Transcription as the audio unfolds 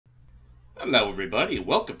Hello, everybody, and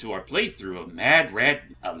welcome to our playthrough of Mad Rat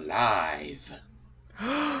Alive.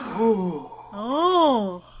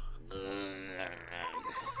 Oh.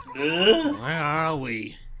 Where are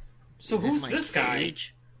we? So Is who's my this guy?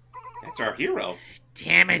 cage? That's our hero.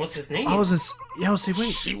 Damn it! What's his name? I was say,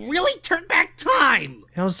 wait. She really turned back time!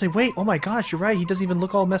 I was say, wait. Oh my gosh, you're right. He doesn't even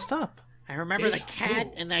look all messed up. I remember the Deja cat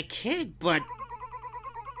vu. and that kid, but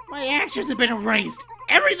my actions have been erased.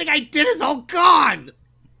 Everything I did is all gone!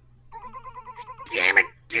 Damn it!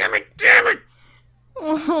 Damn it! Damn it!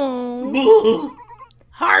 Oh.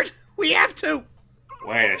 Hart, we have to!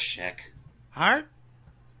 Wait a sec. Hart?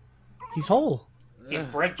 He's whole. He's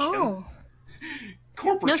bread Jim. Oh,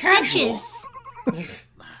 Corporate no casual. stitches.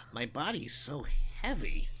 My body's so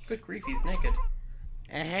heavy. Good grief, he's naked.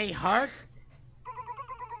 Hey, Hart?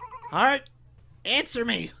 Hart? Answer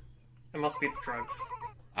me! It must be the drugs.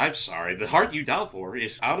 I'm sorry, the heart you dial for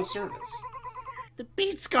is out of service. The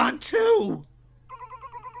beat's gone too!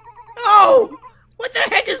 Oh! What the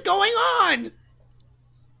heck is going on?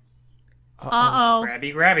 Uh-oh.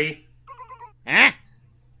 Grabby, grabby. Huh?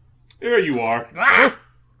 There you are. Ah!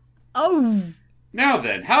 Oh, Now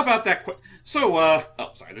then, how about that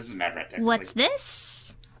oh, sorry, this is Mad Rat technically. what's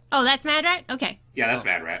this? Oh, that's Mad Rat? Okay. Yeah, that's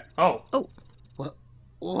Mad Rat. Oh,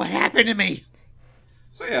 What happened to me?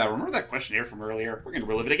 So yeah, remember that questionnaire from earlier? We're gonna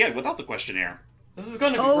relive it again without the questionnaire. this is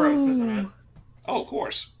gonna be gross, isn't it? Oh, of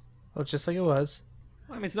course. Oh, just like it was.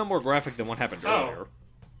 I mean, it's no more graphic than what happened Oh. earlier.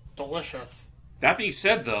 Delicious. That being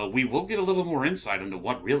said, though, we will get a little more insight into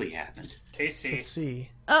what really happened. Tasty. Let's see.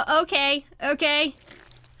 Okay.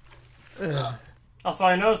 Ugh. Also,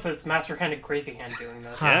 I noticed it's Master Hand and Crazy Hand doing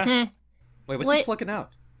this. Yeah? Heh. Wait, what's What? he flicking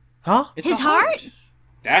out? Huh? It's His a heart?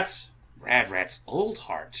 That's Rad Rat's old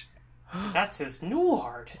heart. That's his new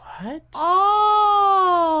heart. What?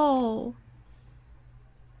 Oh.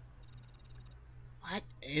 What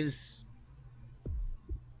is...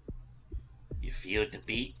 You feel the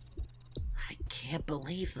beat? I can't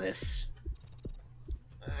believe this.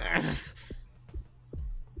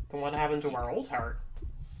 Then what happened to our old heart?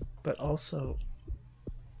 But also,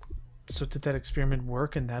 so did that experiment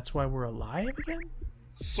work, and that's why we're alive again?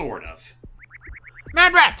 Sort of.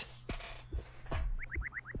 Mad Rat!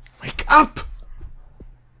 Wake up!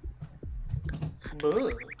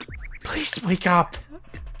 Ugh. Please wake up!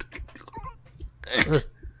 Ugh.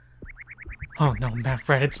 Oh no, Mad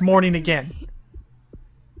Rat, it's morning again.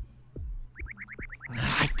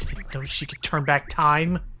 I didn't know she could turn back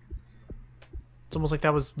time. It's almost like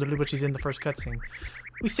that was literally what she's in the first cutscene.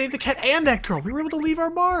 We saved the cat and that girl. We were able to leave our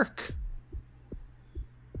mark.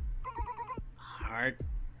 Hart?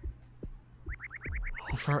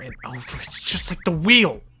 Over and over. It's just like the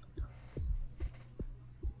wheel.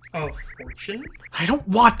 Of fortune? I don't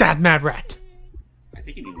want that, Mad Rat. I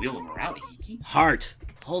think you need to wheel him around, Hiki. Hart,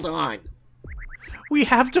 hold on. We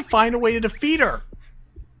have to find a way to defeat her.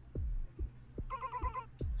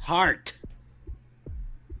 Hart.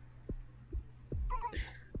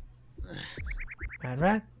 Mad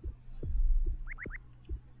Rat?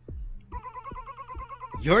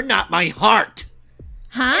 You're not my heart!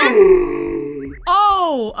 Huh?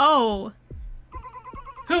 Oh.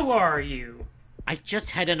 Who are you? I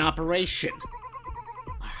just had an operation.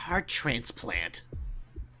 A heart transplant.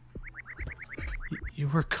 You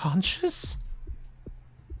were conscious?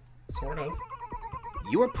 Sort of.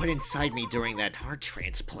 You were put inside me during that heart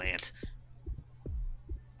transplant.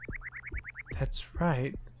 That's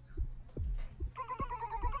right.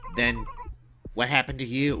 Then, what happened to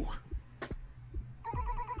you?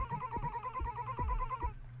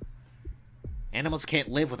 Animals can't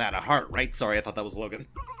live without a heart, right? Sorry, I thought that was Logan.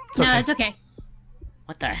 No, it's okay.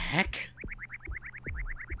 What the heck?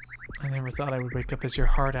 I never thought I would wake up as your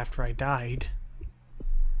heart after I died.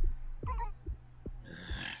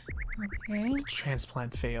 Okay.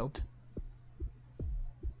 Transplant failed.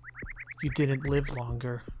 You didn't live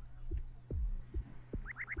longer.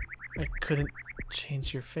 I couldn't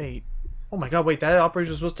change your fate. Oh my god, wait, that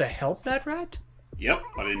operation was supposed to help that rat? Yep,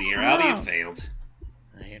 but in reality Oh. it failed.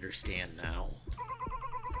 I understand now.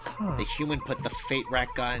 Huh. The human put the fate rat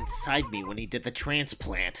guy inside me when he did the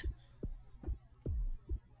transplant.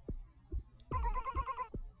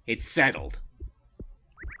 It's settled.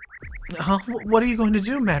 Huh? What are you going to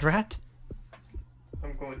do, Mad Rat?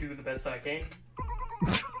 I'm going to do the best I can.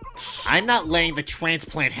 I'm not letting the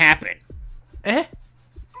transplant happen. Eh?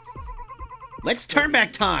 Let's turn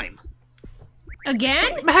back time.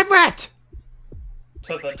 Again? Mad Rat!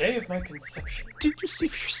 To the day of my conception. Did you see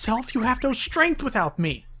for yourself? You have no strength without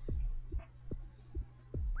me.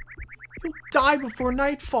 You'll die before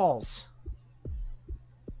night falls.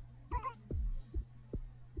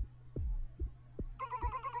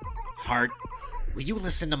 Heart, will you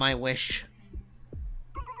listen to my wish?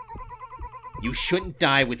 You shouldn't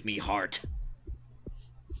die with me, Heart.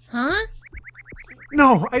 Huh?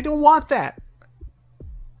 No, I don't want that.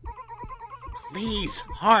 Please,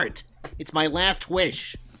 Heart. It's my last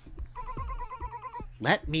wish.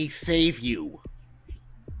 Let me save you.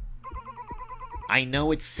 I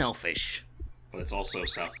know it's selfish. But it's also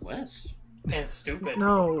selfless. And stupid.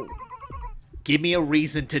 No. Give me a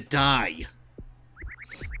reason to die.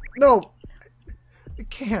 No. I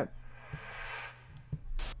can't.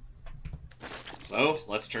 So,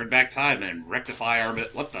 let's turn back time and rectify our...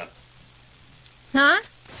 What the... Huh?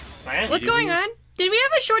 Man, What's going on? Did we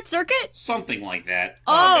have a short circuit? Something like that. Man,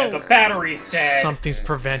 Oh! the battery's dead. Something's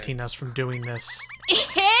preventing us from doing this.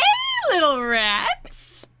 Hey, little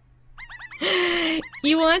rats!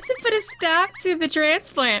 You want to put a stop to the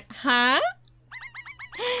transplant, huh?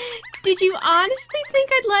 Did you honestly think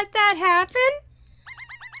I'd let that happen?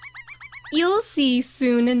 You'll see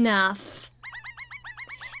soon enough.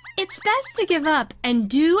 It's best to give up and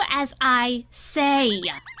do as I say.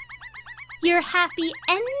 Your happy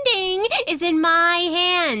ending is in my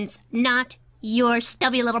hands, not your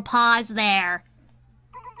stubby little paws there.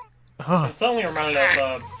 I'm suddenly reminded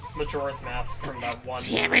of Majora's Mask from that one.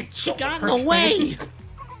 Damn it, she got in Zelda the way!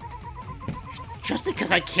 Just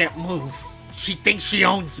because I can't move, she thinks she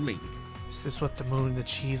owns me. Is this what the moon and the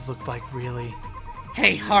cheese looked like, really?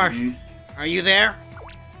 Hey, Heart, are you there?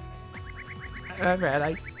 Red,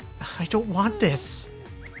 I don't want this.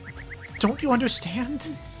 Don't you understand?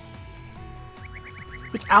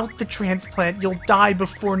 Without the transplant, you'll die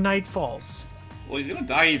before night falls. Well, he's gonna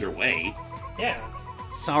die either way. Yeah.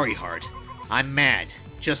 Sorry, Heart. I'm mad,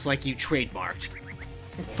 just like you trademarked.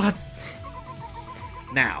 But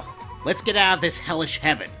Now, let's get out of this hellish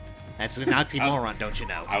heaven. That's an oxymoron, don't you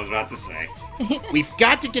know? I was about to say. We've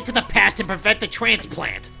got to get to the past and prevent the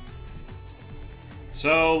transplant.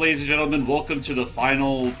 So, ladies and gentlemen, welcome to the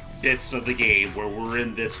final bits of the game where we're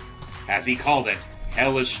in this, as he called it,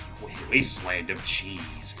 hellish wasteland of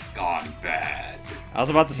cheese gone bad. I was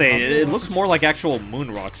about to say, it looks more like actual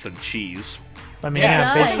moon rocks than cheese. I mean,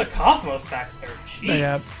 Yeah, It what's does. the cosmos back there?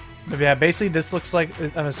 Jeez. yeah, basically this looks like,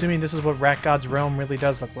 I'm assuming this is what Rat God's realm really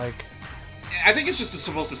does look like. I think it's just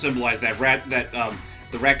supposed to symbolize that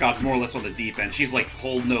the rat god's more or less on the deep end. She's like,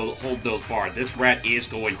 hold those bar. This rat is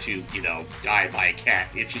going to, die by a cat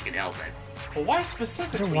if she can help it. But why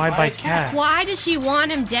specifically? Why by cat? Why does she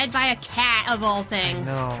want him dead by a cat, of all things?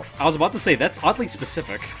 No. I was about to say, that's oddly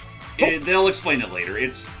specific. They'll explain it later.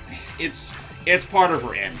 It's part of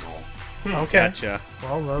her end goal. Okay. Gotcha.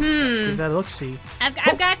 Well, let's give that a look-see.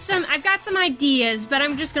 I've got some ideas, but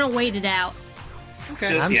I'm just gonna wait it out.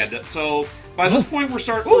 Okay. So by this point,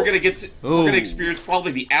 we're gonna experience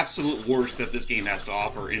probably the absolute worst that this game has to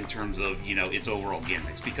offer in terms of its overall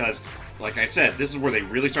gimmicks. Because, like I said, this is where they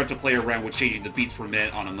really start to play around with changing the beats per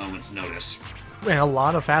minute on a moment's notice. And a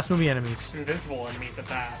lot of fast-moving enemies. Invincible enemies at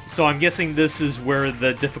that. So I'm guessing this is where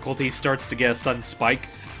the difficulty starts to get a sudden spike.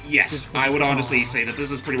 Yes, I would honestly say that this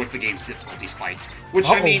is pretty much the game's difficulty spike. Which,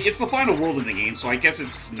 I mean, it's the final world in the game, so I guess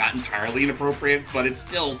it's not entirely inappropriate, but it's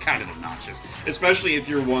still kind of obnoxious. Especially if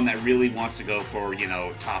you're one that really wants to go for,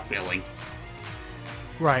 top billing.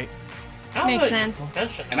 Right. Now Makes that you sense.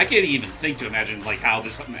 mention it, And I can't even think to imagine, like, how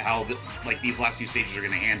these last few stages are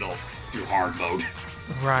going to handle through hard mode.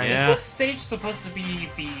 Right. Yeah. Is this stage supposed to be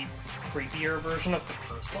the creepier version of the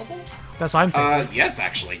first level? That's what I'm thinking. Yes,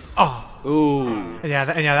 actually. Oh. Ooh. Yeah,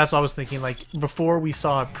 that's what I was thinking. Like, before we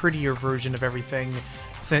saw a prettier version of everything,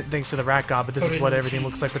 thanks to the Rat God, but this is what everything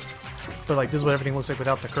looks like this is what everything looks like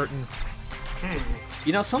without the curtain.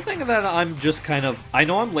 Something that I'm just kind of... I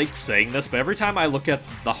know I'm late saying this, but every time I look at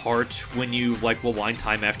the heart when you, rewind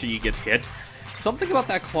time after you get hit, something about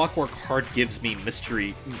that clockwork heart gives me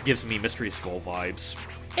Mystery Skull vibes.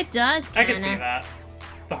 It does, I kinda. can see that.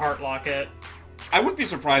 The heart locket. I wouldn't be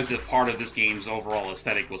surprised if part of this game's overall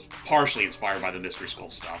aesthetic was partially inspired by the Mystery Skull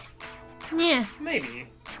stuff. Yeah. Maybe.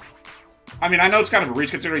 I mean, I know it's kind of a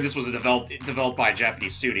reach considering this was developed by a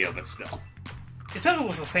Japanese studio, but still. You said it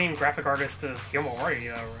was the same graphic artist as Yomawari,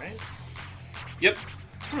 though, right? Yep.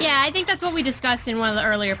 Yeah, I think that's what we discussed in one of the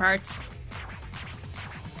earlier parts.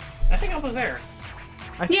 I think I was there.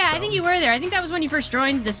 I think Yeah, so. I think you were there. I think that was when you first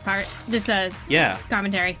joined this Yeah.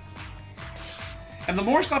 commentary. And the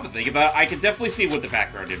more I stop to think about it, I can definitely see with the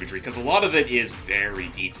background imagery, because a lot of it is very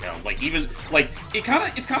detailed.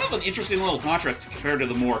 It's kind of an interesting little contrast compared to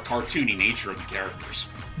the more cartoony nature of the characters.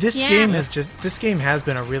 This Yeah. game has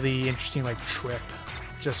been a really interesting trip,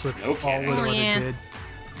 just with No all kidding. with Oh, what yeah. it did.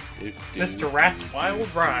 Mr. Rat's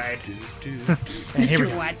Wild Ride.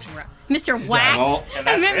 Mr. Watts. Mr. Watts. and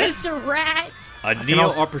I that's meant it? Mr. Rat. A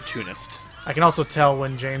neo-opportunist. I can also tell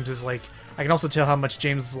when James is like... I can also tell how much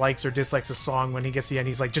James likes or dislikes a song when he gets to the end.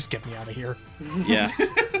 He's like, just get me out of here. Yeah.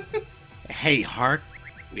 Hey, Hart,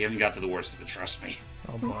 We haven't got to the worst of it, trust me.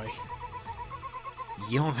 Oh boy.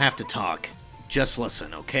 you don't have to talk. Just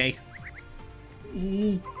listen, okay?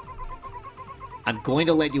 I'm going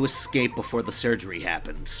to let you escape before the surgery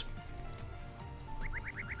happens.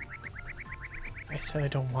 I said I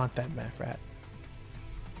don't want that, Matt Rat.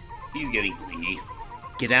 He's getting clingy.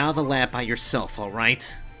 Get out of the lab by yourself,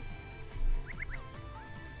 alright?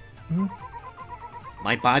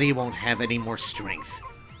 My body won't have any more strength.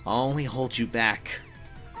 I'll only hold you back.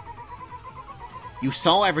 You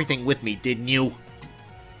saw everything with me, didn't you?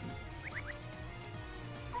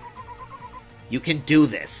 You can do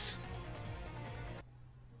this.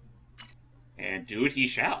 And do it he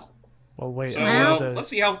shall. Well, wait. So I'm able to- let's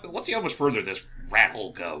see how much further this rat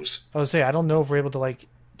hole goes. I was saying, I don't know if we're able to, like...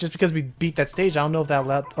 Just because we beat that stage, I don't know if that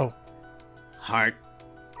allowed... Oh. Hart.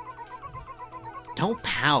 Don't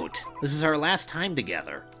pout. This is our last time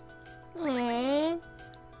together. Aww.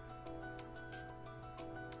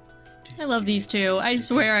 I love these two. I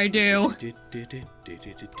swear I do.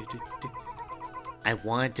 I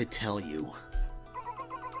wanted to tell you.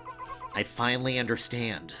 I finally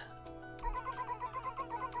understand.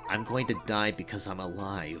 I'm going to die because I'm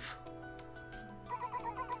alive.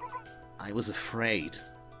 I was afraid.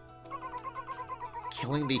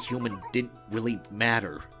 Killing the human didn't really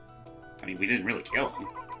matter. I mean, we didn't really kill him.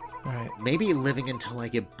 Alright. Maybe living until I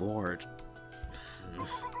get bored.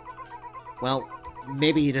 Well,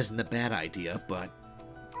 maybe it isn't a bad idea, but...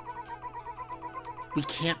 We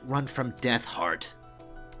can't run from death, Hart.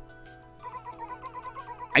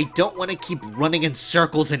 I don't want to keep running in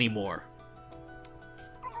circles anymore.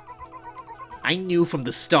 I knew from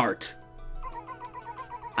the start.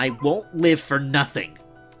 I won't live for nothing.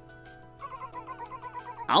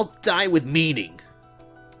 I'll die with meaning.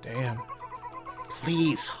 Damn.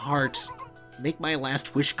 Please, Hart, make my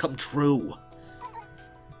last wish come true.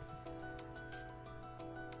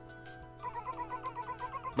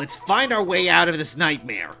 Let's find our way out of this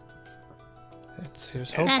nightmare.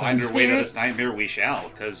 Here's hope. That's Find the our way to spirit. this nightmare we shall,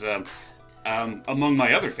 because among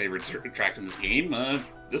my other favorite tracks in this game,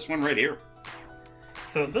 this one right here.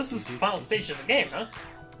 So this is the final stage of the game, huh?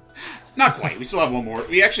 Not quite. We still have one more.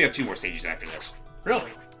 We actually have two more stages after this.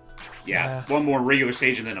 Really? Yeah, one more regular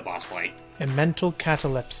stage and then a boss fight. And mental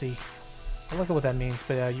catalepsy. I look at what that means,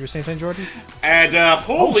 but you were saying something, Jordy? And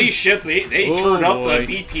holy shit, they turned up boy.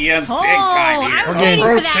 the BPM Oh, big time I was here. waiting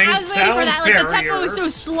for that. Approaching I was waiting for that. Like, the sound tempo was barrier. so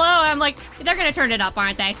slow. I'm like, they're gonna turn it up,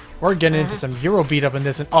 aren't they? We're getting into some Euro beat up in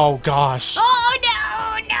this, and oh gosh. Oh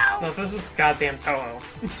no, no! No, this is goddamn Toho.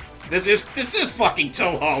 This is fucking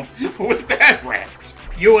Toho with bad rats.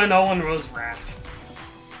 UNO and Rose Rat.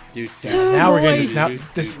 Dude, Now we're boy. getting now.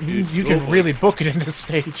 This you can really book it in this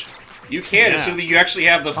stage. You can, Yeah. assuming you actually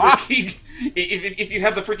have the freaking if you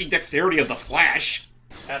have the freaking dexterity of the Flash.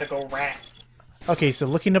 Gotta go rat. Okay, so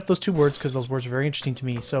looking up those two words because those words are very interesting to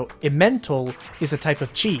me. So, emmental is a type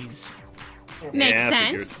of cheese, Makes Yeah, I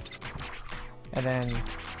figured. sense. and then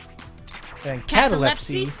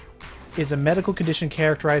catalepsy is a medical condition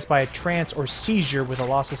characterized by a trance or seizure with a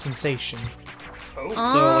loss of sensation. Oh. So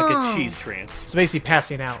like a cheese trance. So basically,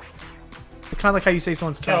 passing out. Kind of like how you say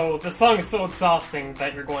someone's So the song is so exhausting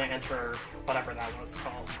that you're going to enter whatever that was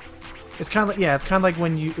called. It's kind of like it's kind of like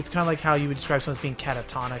when you. It's kind of like how you would describe someone as being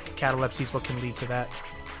catatonic. Catalepsy is what can lead to that.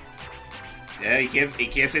 Yeah, you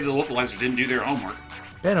can't say the localizer didn't do their homework.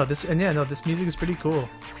 Yeah, this music is pretty cool.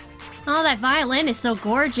 Oh, that violin is so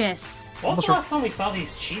gorgeous. What was Almost the last time we saw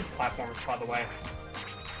these cheese platforms, by the way?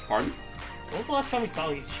 Pardon? When was the last time we saw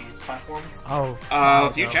these cheese platforms? Oh,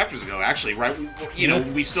 A few chapters ago, actually, right? You know,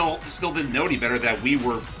 we still didn't know any better that we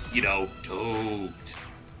were, doped.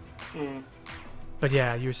 But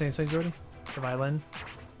yeah, you were saying something, Jordy? The violin.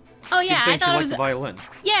 Oh yeah, I Saying she thought it likes was. the violin.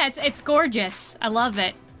 Yeah, it's gorgeous. I love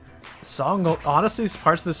it. The song, honestly,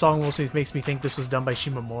 parts of the song mostly makes me think this was done by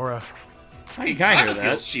Shimomura. I It can kind kind of of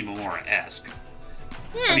hear feels that. Shimomura-esque.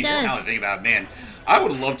 Yeah, I mean, it now that I does. think about it, man, I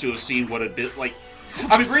would have loved to have seen what a bit like.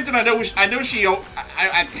 I mean, granted, I know she.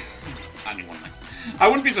 I mean, one thing. I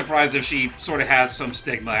wouldn't be surprised if she sort of has some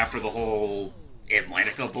stigma after the whole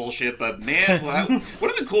Atlantica bullshit. But man, would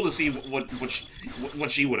have been cool to see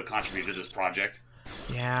what she would have contributed to this project.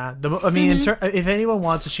 Yeah, I mean, if anyone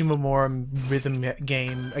wants a Shimomura rhythm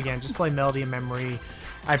game, again, just play Melody and Memory.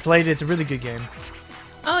 I played it; it's a really good game.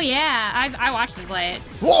 Oh yeah, I watched him play it.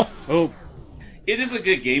 Whoa! Oh, It is a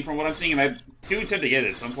good game from what I'm seeing, and do tend to get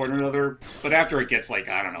it at some point or another, but after it gets, like,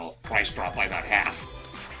 I don't know, price drop by about half.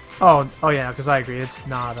 Oh yeah, because I agree, it's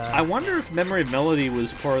not. I wonder if Memory of Melody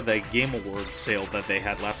was part of that Game Awards sale that they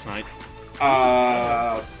had last night.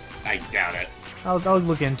 I doubt it. I'll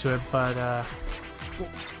look into it, but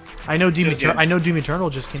I know Doom Eternal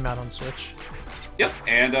just came out on Switch. Yep,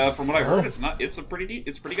 and from what I heard, it's a pretty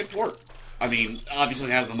good port. I mean, obviously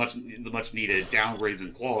it has the much needed downgrades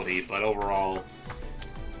in quality, but overall,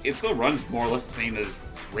 it still runs more or less the same as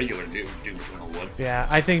regular Doom Eternal would. Yeah,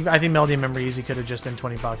 I think Melody and Memory easy could have just been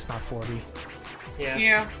 $20, not 40.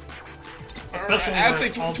 Yeah. Especially I'd say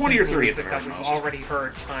 20 or 30 at the very that we've most. already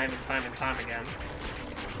heard time and time and time again.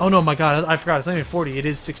 Oh no, my God, I forgot. It's not even 40. It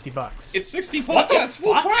is $60. It's 60 What the yeah, it's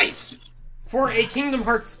full fuck? price. For a Kingdom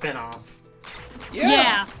Hearts spin-off.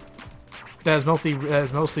 Yeah. That is mostly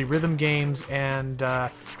rhythm games and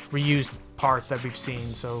reused parts that we've seen.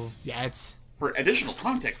 So yeah, it's. For additional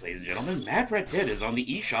context, ladies and gentlemen, Mad Red Dead is on the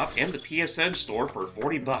eShop and the PSN store for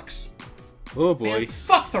 $40. Oh boy. Man,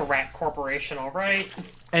 fuck the Rat Corporation, alright?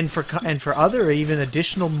 And for other even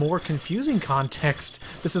additional more confusing context,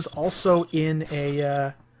 this is also in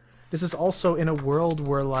a world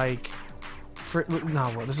where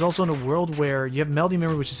this is also in a world where you have Melody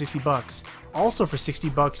Memory, which is $60. Also for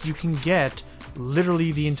 $60, you can get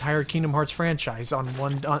literally the entire Kingdom Hearts franchise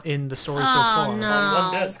in the story so far. No.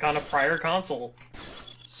 On one disc on a prior console.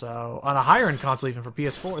 So on a higher end console, even for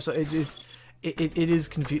PS4. So it is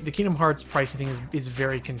confusing. The Kingdom Hearts pricing thing is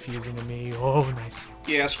very confusing to me. Oh, nice.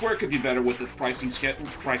 Yeah, Square could be better with its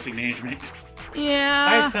pricing management. I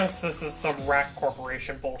Yeah. sense this is some Rat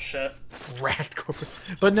Corporation bullshit. Rat corporate.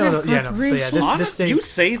 But no, this Honest, thing. you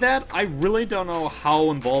say that, I really don't know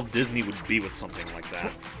how involved Disney would be with something like that.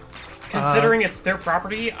 Considering it's their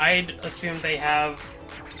property, I'd assume they have,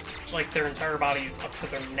 like, their entire bodies up to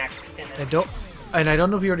their necks in it. And I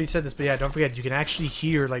don't know if you already said this, but yeah, don't forget, you can actually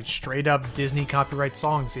hear, like, straight-up Disney copyright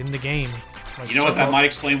songs in the game. Like, You know what? That might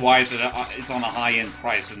explain why it's on a high-end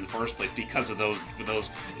price in the first place, because of those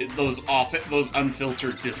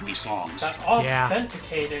unfiltered Disney songs. That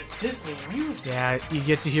authenticated Disney music. Yeah, you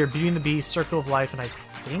get to hear Beauty and the Beast, Circle of Life, and I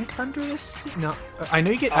think Under the Sea? No, I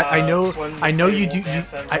know you get... I know you do...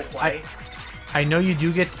 I know you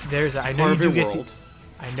do get... I know you do get to...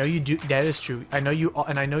 I know you do. That is true. I know you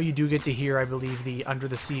do get to hear, I believe, the Under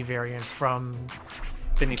the Sea variant from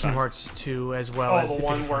Kingdom Hearts 2 as well as the the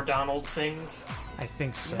one where Donald sings. I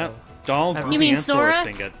think so. Yeah. Donald, You Goofy, mean and Sora Sora?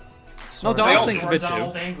 sing it. Sora. No, Donald They sings a Or bit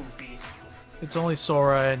Donald too. and Goofy. It's only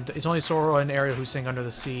Sora and Ariel who sing Under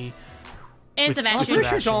the Sea. And With-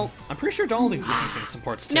 Sebastian. I'm pretty sure Donald and Goofy sing some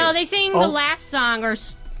parts too. No, they sing Oh. the last song or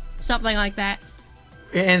something like that.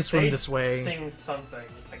 And Swim They This Way. sing some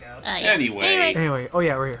things, I guess. Yeah. Anyway. Anyway, oh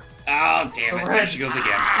yeah, we're here. Oh, damn it. There she goes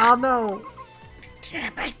again. Oh no!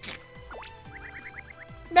 Damn it.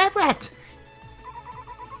 That rat!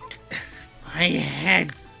 My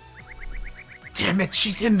head. Damn it,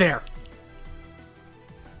 she's in there!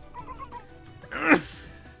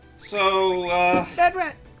 So, That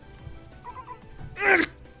rat!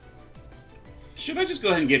 should I just go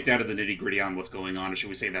ahead and get down to the nitty-gritty on what's going on, or should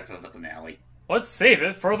we save that for the finale? Let's save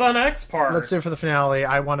it for the next part. Let's save it for the finale.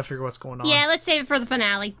 I want to figure what's going on. Yeah, let's save it for the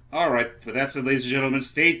finale. Alright, for that said, ladies and gentlemen,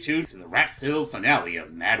 stay tuned to the rat-filled finale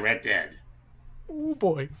of Mad Rat Dead. Oh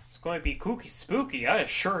boy. It's going to be kooky spooky, I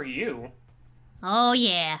assure you. Oh,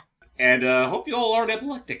 yeah. And, hope you all aren't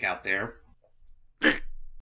epileptic out there.